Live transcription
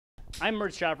I'm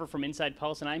Murtz Jaffer from Inside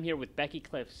Pulse, and I'm here with Becky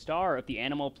Cliffe, star of the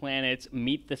Animal Planet's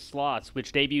Meet The Sloths,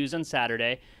 which debuts on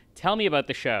Saturday. Tell me about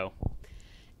the show.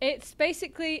 It's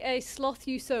basically a sloth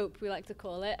you soap, we like to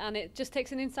call it, and it just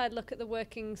takes an inside look at the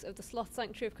workings of the Sloth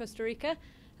Sanctuary of Costa Rica,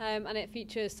 and it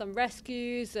features some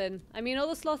rescues, and I mean all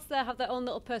the sloths there have their own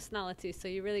little personalities, so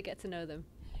you really get to know them.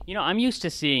 You know, I'm used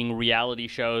to seeing reality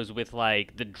shows with,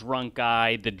 like, the drunk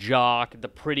guy, the jock, the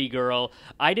pretty girl.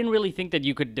 I didn't really think that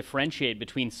you could differentiate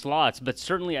between sloths, but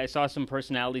certainly I saw some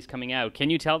personalities coming out.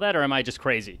 Can you tell that, or am I just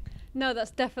crazy? No,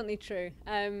 that's definitely true.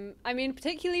 I mean,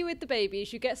 particularly with the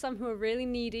babies, you get some who are really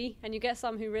needy, and you get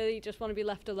some who really just want to be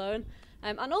left alone.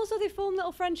 And also they form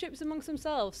little friendships amongst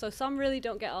themselves, so some really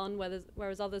don't get on,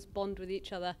 whereas others bond with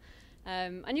each other.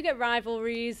 And you get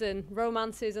rivalries and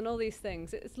romances and all these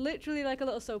things. It's literally like a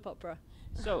little soap opera.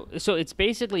 So it's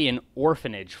basically an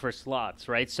orphanage for sloths,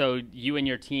 right? So you and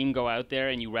your team go out there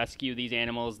and you rescue these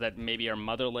animals that maybe are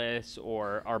motherless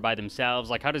or are by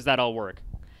themselves. Like, how does that all work?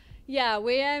 Yeah,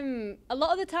 we a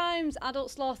lot of the times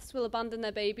adult sloths will abandon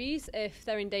their babies if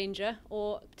they're in danger,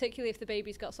 or particularly if the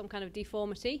baby's got some kind of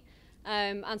deformity.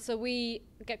 And so we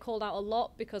get called out a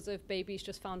lot because of babies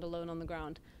just found alone on the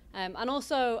ground. And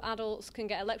also adults can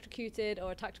get electrocuted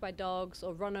or attacked by dogs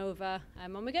or run over.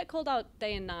 And we get called out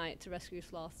day and night to rescue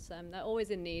sloths. They're always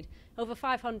in need. Over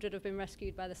 500 have been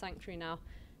rescued by the sanctuary now.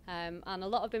 And a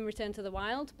lot have been returned to the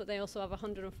wild, but they also have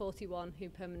 141 who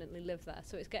permanently live there.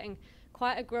 So it's getting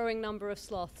quite a growing number of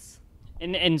sloths.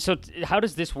 And so how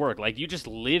does this work? Like, you just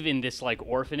live in this, like,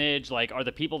 orphanage? Like, are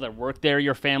the people that work there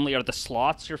your family? Are the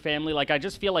sloths your family? Like, I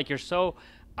just feel like you're so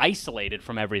isolated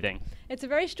from everything. It's a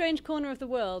very strange corner of the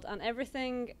world, and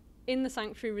everything in the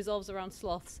sanctuary revolves around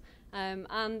sloths.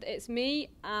 And it's me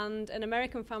and an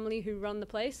American family who run the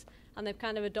place, and they've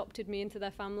kind of adopted me into their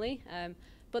family.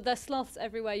 But there's sloths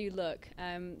everywhere you look.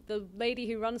 The lady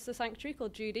who runs the sanctuary,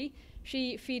 called Judy,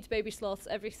 she feeds baby sloths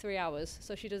every 3 hours.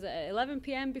 So she does it at 11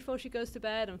 p.m. before she goes to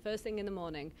bed and first thing in the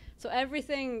morning. So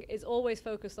everything is always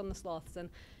focused on the sloths. And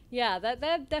yeah,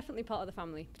 they're definitely part of the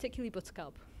family, particularly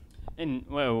Buttercup. And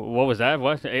well, what was that?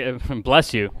 What?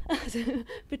 Bless you.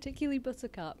 Particularly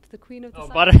Buttercup, the queen of the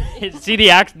Butter. See,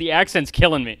 the accent's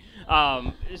killing me.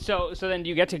 So then do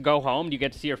you get to go home? Do you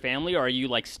get to see your family, or are you,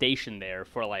 like, stationed there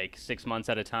for, like, 6 months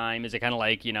at a time? Is it kind of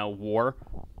like, war?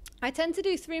 I tend to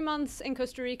do 3 months in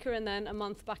Costa Rica and then a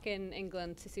month back in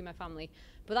England to see my family,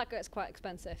 but that gets quite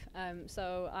expensive.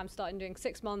 So I'm starting doing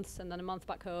 6 months and then a month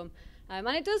back home, and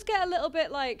it does get a little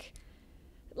bit like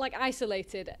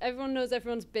isolated. Everyone knows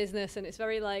everyone's business, and it's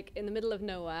very like in the middle of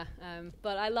nowhere.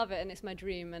 But I love it, and it's my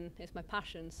dream, and it's my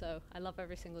passion. So I love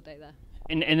every single day there.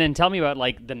 And then tell me about,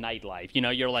 like, the nightlife. You know,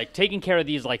 you're, like, taking care of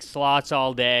these, like, sloths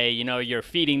all day. You know, you're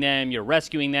feeding them, you're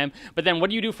rescuing them. But then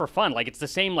what do you do for fun? Like, it's the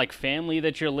same, like, family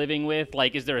that you're living with.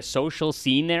 Like, is there a social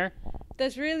scene there?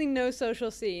 There's really no social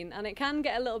scene, and it can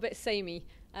get a little bit samey.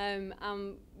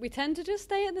 We tend to just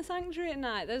stay at the sanctuary at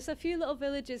night. There's a few little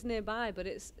villages nearby, but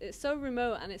it's so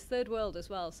remote, and it's third world as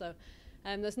well, so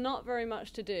there's not very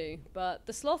much to do. But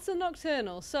the sloths are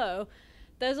nocturnal, so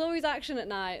there's always action at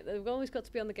night. They've always got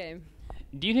to be on the game.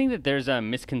 Do you think that there's a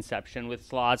misconception with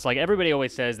sloths? Like, everybody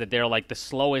always says that they're, like, the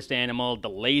slowest animal, the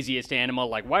laziest animal.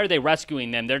 Like, why are they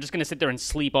rescuing them? They're just going to sit there and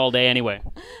sleep all day anyway.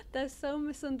 They're so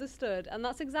misunderstood, and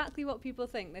that's exactly what people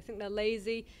think. They think they're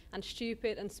lazy and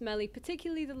stupid and smelly,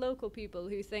 particularly the local people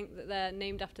who think that they're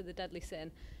named after the deadly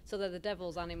sin, so they're the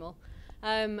devil's animal.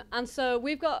 And so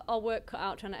we've got our work cut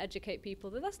out trying to educate people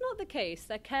that that's not the case.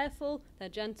 They're careful, they're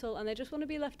gentle, and they just want to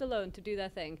be left alone to do their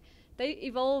thing. They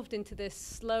evolved into this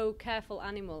slow, careful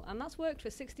animal, and that's worked for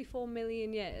 64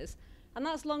 million years. And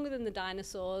that's longer than the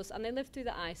dinosaurs, and they lived through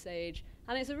the Ice Age.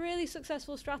 And it's a really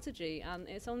successful strategy, and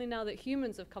it's only now that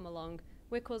humans have come along,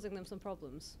 we're causing them some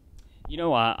problems. You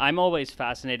know, I'm always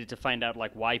fascinated to find out,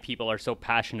 like, why people are so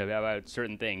passionate about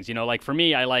certain things. You know, like, for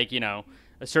me, I like, a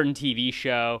certain TV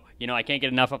show. You know, I can't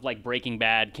get enough of, like, Breaking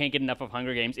Bad, can't get enough of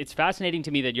Hunger Games. It's fascinating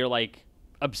to me that you're, like,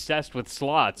 obsessed with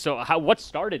sloths. So what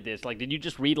started this? Like, did you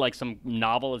just read, like, some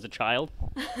novel as a child?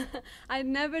 I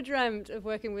never dreamt of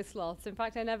working with sloths. In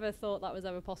fact, I never thought that was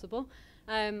ever possible.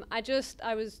 I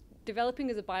was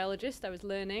developing as a biologist. I was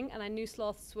learning, and I knew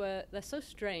they're so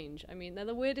strange. I mean, they're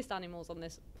the weirdest animals on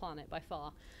this planet by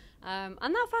far. And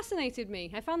that fascinated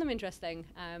me. I found them interesting.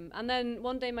 And then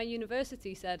one day my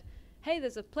university said, hey,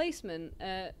 there's a placement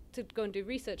to go and do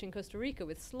research in Costa Rica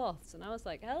with sloths. And I was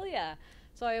like, hell yeah.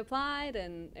 So I applied,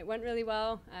 and it went really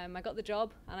well. I got the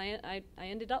job, and I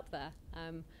ended up there.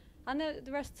 And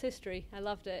the rest's history. I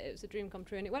loved it. It was a dream come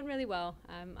true, and it went really well.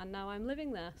 And now I'm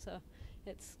living there. So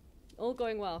it's all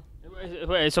going well.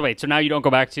 So now you don't go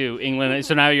back to England.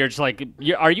 So now you're just like,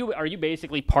 are you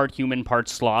basically part human, part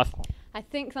sloth? I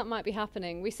think that might be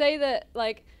happening. We say that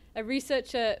like a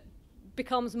researcher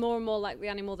becomes more and more like the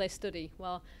animal they study.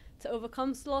 Well, to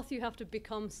overcome sloth, you have to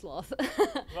become sloth.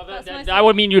 Well, that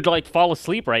would mean you'd like fall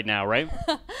asleep right now, right?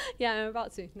 Yeah, I'm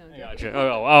about to. No, gotcha.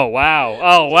 Oh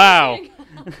wow.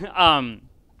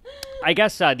 I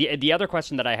guess the other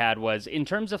question that I had was in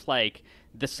terms of like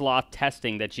the sloth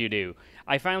testing that you do.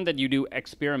 I found that you do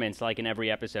experiments like in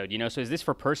every episode, so is this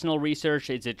for personal research?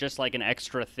 Is it just like an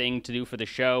extra thing to do for the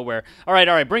show where, all right,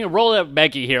 roll up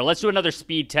Becky here. Let's do another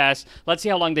speed test. Let's see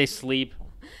how long they sleep.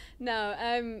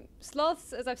 No,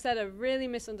 sloths, as I've said, are really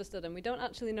misunderstood and we don't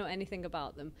actually know anything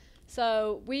about them.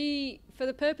 So we, for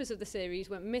the purpose of the series,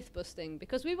 went myth-busting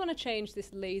because we want to change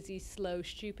this lazy, slow,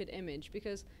 stupid image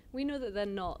because we know that they're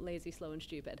not lazy, slow and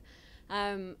stupid.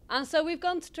 And so we've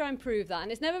gone to try and prove that,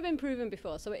 and it's never been proven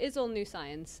before, so it is all new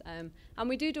science. And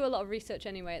we do a lot of research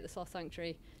anyway at the Sloth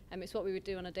Sanctuary, and it's what we would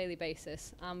do on a daily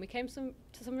basis. And we came to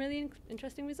some really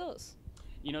interesting results.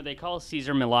 They call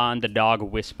Caesar Milan the dog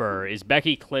whisperer. Is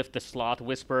Becky Cliffe the sloth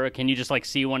whisperer? Can you just like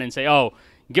see one and say, oh,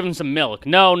 give him some milk?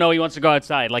 No, he wants to go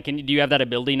outside. Like, do you have that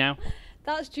ability now?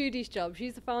 That's Judy's job.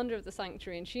 She's the founder of the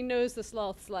sanctuary, and she knows the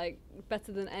sloths like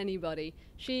better than anybody.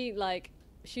 She's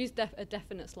a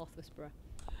definite sloth whisperer.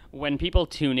 When people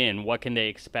tune in, what can they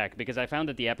expect? Because I found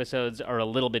that the episodes are a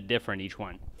little bit different, each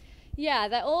one. Yeah,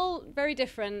 they're all very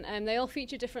different, and they all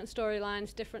feature different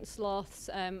storylines, different sloths,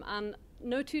 and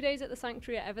no 2 days at the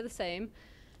sanctuary are ever the same.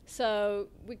 So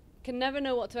we can never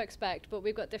know what to expect, but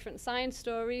we've got different science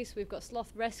stories, we've got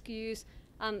sloth rescues,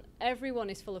 and everyone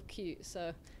is full of cute.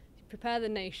 So prepare the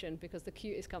nation because the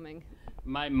cute is coming.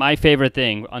 My favorite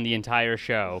thing on the entire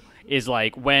show is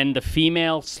like when the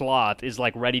female sloth is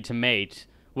like ready to mate.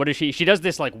 What is she? She does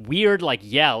this like weird like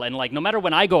yell, and like no matter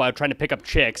when I go out trying to pick up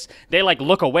chicks, they like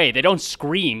look away. They don't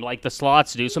scream like the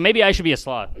sloths do. So maybe I should be a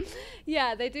sloth.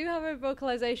 Yeah, they do have a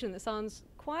vocalization that sounds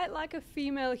quite like a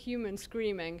female human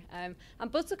screaming. And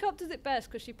Buttercup does it best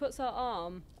because she puts her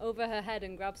arm over her head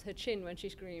and grabs her chin when she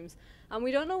screams. And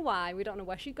we don't know why. We don't know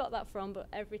where she got that from, but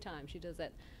every time she does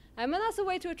it. And that's a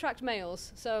way to attract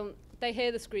males. So they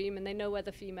hear the scream and they know where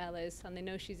the female is and they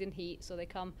know she's in heat, so they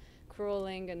come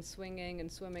crawling and swinging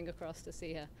and swimming across to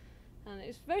see her. And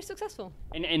it's very successful.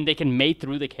 And they can mate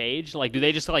through the cage? Like, do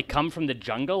they just, like, come from the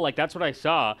jungle? Like, that's what I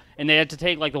saw. And they had to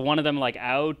take, like, the one of them, like,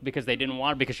 out because they didn't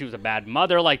want it because she was a bad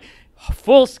mother. Like,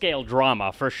 full-scale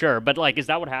drama, for sure. But, like, is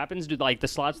that what happens? Do, like, the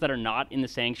sloths that are not in the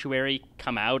sanctuary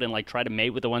come out and, like, try to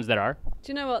mate with the ones that are?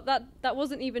 Do you know what? That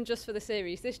wasn't even just for the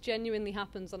series. This genuinely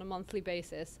happens on a monthly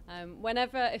basis.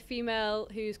 Whenever a female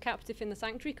who's captive in the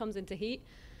sanctuary comes into heat,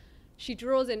 she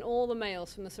draws in all the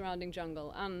males from the surrounding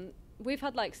jungle. And we've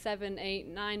had like 7, 8,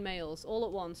 9 males all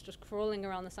at once just crawling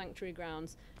around the sanctuary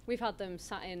grounds. We've had them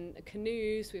sat in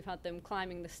canoes, we've had them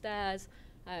climbing the stairs,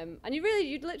 and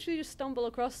you'd literally just stumble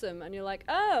across them and you're like,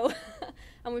 oh!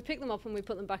 And we pick them up and we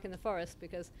put them back in the forest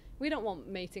because we don't want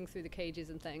mating through the cages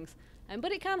and things.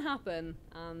 But it can happen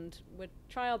and we'll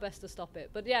try our best to stop it.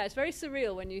 But yeah, it's very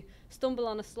surreal when you stumble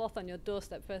on a sloth on your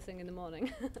doorstep first thing in the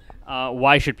morning.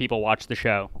 Why should people watch the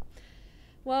show?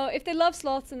 Well, if they love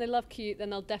sloths and they love cute,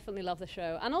 then they'll definitely love the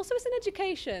show. And also it's an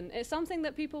education. It's something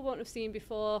that people won't have seen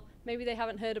before. Maybe they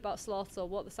haven't heard about sloths or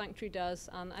what the sanctuary does,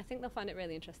 and I think they'll find it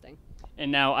really interesting.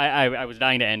 And now, I was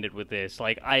dying to end it with this.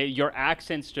 Like, your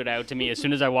accent stood out to me as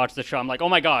soon as I watched the show. I'm like, oh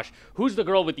my gosh, who's the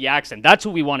girl with the accent? That's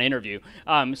who we want to interview.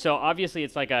 So obviously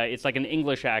it's like an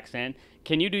English accent.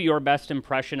 Can you do your best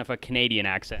impression of a Canadian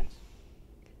accent?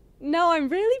 No, I'm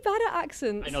really bad at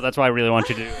accents. I know, that's why I really want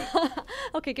you to do it.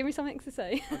 Okay, give me something to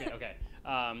say. Okay.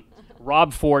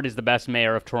 Rob Ford is the best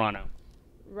mayor of Toronto.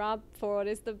 Rob Ford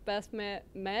is the best mayor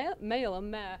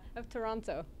of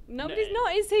Toronto. Nobody's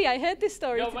not, is he? I heard this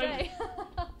story today.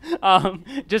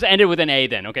 Just end it with an A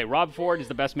then. Okay, Rob Ford is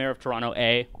the best mayor of Toronto,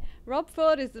 A. Rob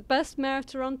Ford is the best mayor of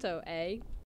Toronto, A.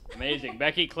 Amazing.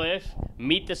 Becky Cliffe,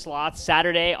 Meet the Sloths,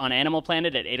 Saturday on Animal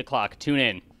Planet at 8 o'clock. Tune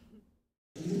in.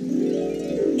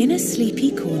 In a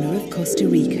sleepy corner of Costa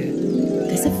Rica,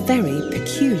 there's a very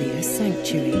peculiar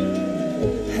sanctuary,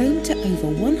 home to over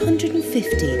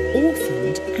 150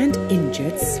 orphaned and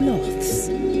injured sloths.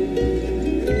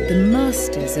 The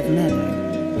masters of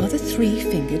mellow are the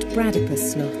 3-fingered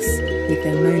Bradipus sloths with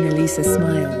their Mona Lisa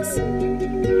smiles.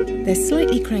 Their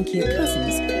slightly crankier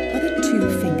cousins are the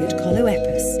 2-fingered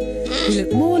Coloepus, who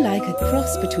look more like a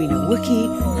cross between a Wookiee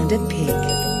and a pig.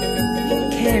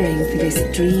 Caring for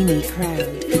this dreamy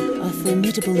crowd are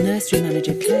formidable nursery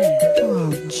manager Claire.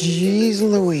 Oh, geez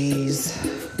Louise.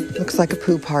 Looks like a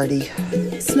poo party.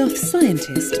 Sloth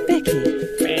scientist Becky.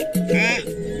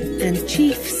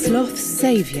 Chief Sloth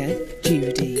Saviour,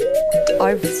 Judy.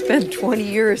 I've spent 20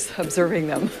 years observing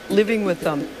them, living with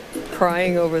them,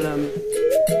 crying over them.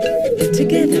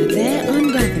 Together they're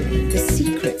unravelling the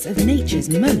secrets of nature's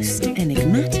most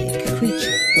enigmatic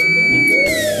creature.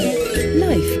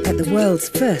 Life at the world's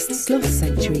first sloth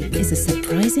sanctuary is a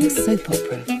surprising soap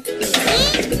opera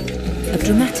of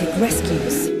dramatic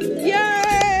rescues,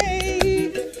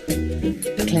 Yay!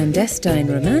 clandestine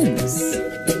romance,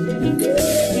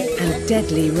 and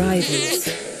deadly rivals,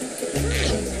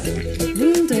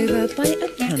 ruled over by a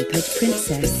pampered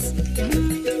princess.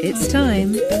 It's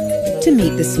time to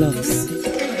meet the sloths.